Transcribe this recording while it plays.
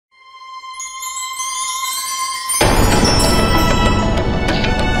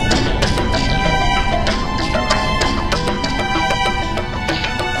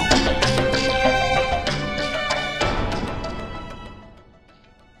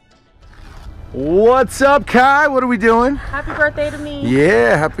What's up, Kai? What are we doing? Happy birthday to me.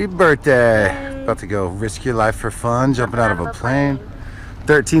 Yeah, happy birthday. Yay. About to go risk your life for fun, jumping out of a plane.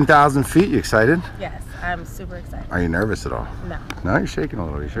 13,000 feet, you excited? Yes, I'm super excited. Are you nervous at all? No. No, you're shaking a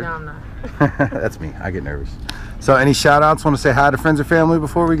little, you sure? No, I'm not. That's me, I get nervous. So any shout outs, want to say hi to friends or family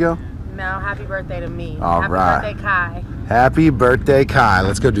before we go? No, happy birthday to me. All right. Happy birthday, Kai. Happy birthday, Kai.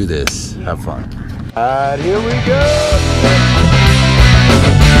 Let's go do this. Yeah. Have fun. All right, here we go.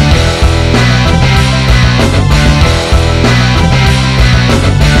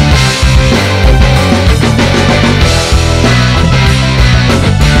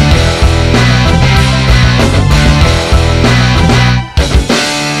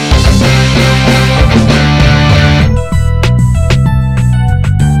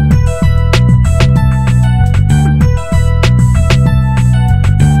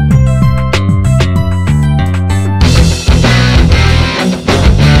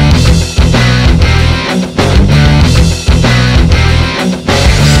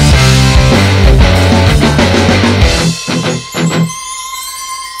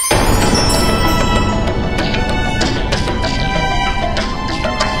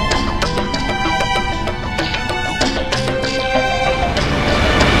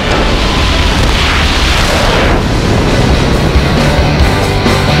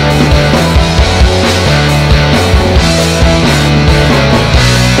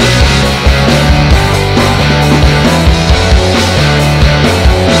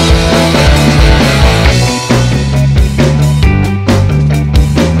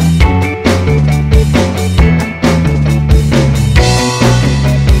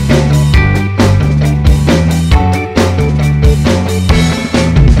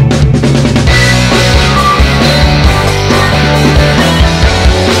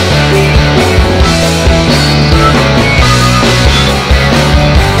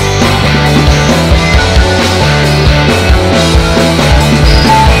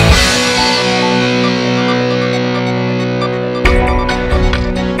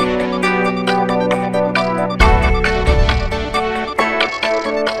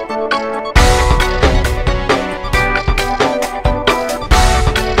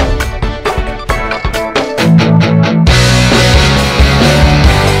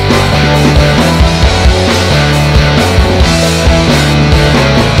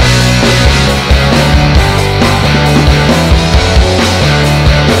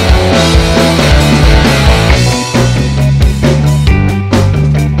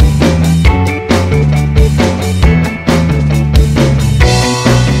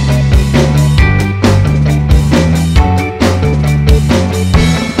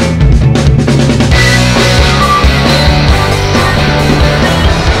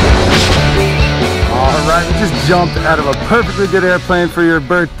 Jumped out of a perfectly good airplane for your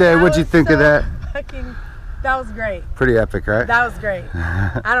birthday. What'd you think of that? That was great. Pretty epic, right? That was great.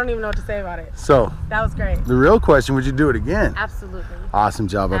 I don't even know what to say about it. So, that was great. The real question, would you do it again? Absolutely. Awesome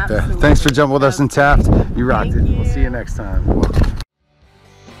job up there. Absolutely. Thanks for jumping with us in Taft. You rocked it. You. We'll see you next time. You're welcome.